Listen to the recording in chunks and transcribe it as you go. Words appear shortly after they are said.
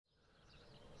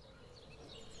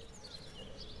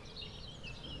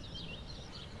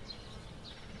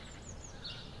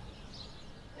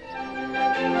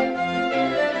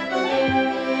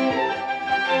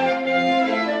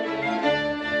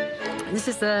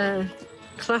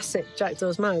classic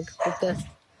Jackdaws mug with the... I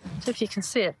don't know if you can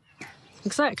see it.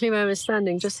 Exactly where we're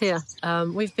standing, just here.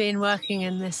 We've been working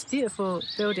in this beautiful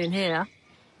building here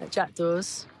at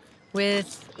Jackdaws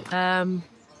with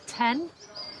 10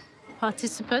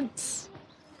 participants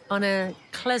on a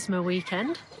Klezmer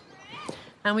Weekend.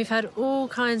 And we've had all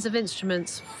kinds of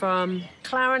instruments, from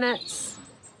clarinets,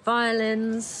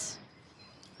 violins,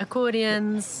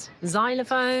 accordions,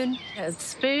 xylophone,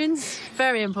 spoons,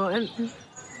 very important.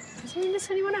 Did we miss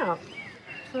anyone out?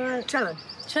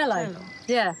 Cello,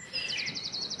 yeah.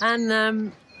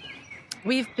 And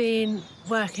we've been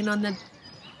working on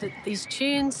these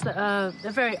tunes that are...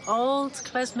 They're very old.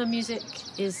 Klezmer music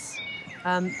is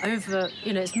over...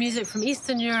 it's music from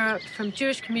Eastern Europe, from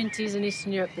Jewish communities in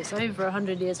Eastern Europe that's over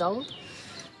 100 years old.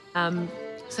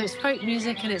 So it's folk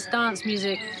music and it's dance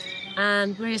music.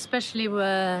 And we especially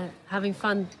were having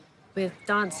fun with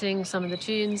dancing some of the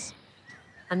tunes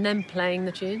and then playing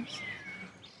the tunes.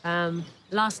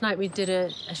 Last night we did a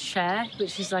share,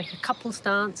 which is like a couples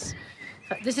dance.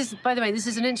 But by the way, this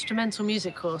is an instrumental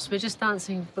music course. We're just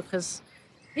dancing because,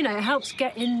 it helps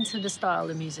get into the style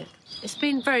of music. It's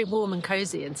been very warm and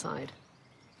cozy inside.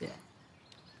 Yeah.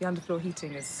 The underfloor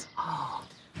heating is...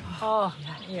 Oh,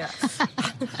 yeah.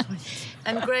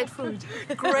 And great food.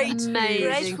 Amazing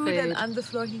great food and food.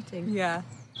 underfloor heating. Yeah.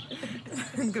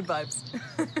 Good vibes.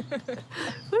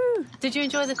 Woo. Did you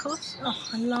enjoy the course? Oh,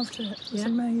 I loved it. It was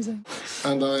amazing.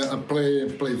 And I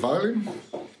play violin,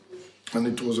 and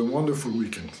it was a wonderful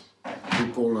weekend.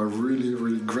 People are really,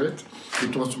 really great.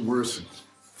 It was worth it.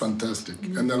 Fantastic.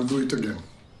 And I'll do it again.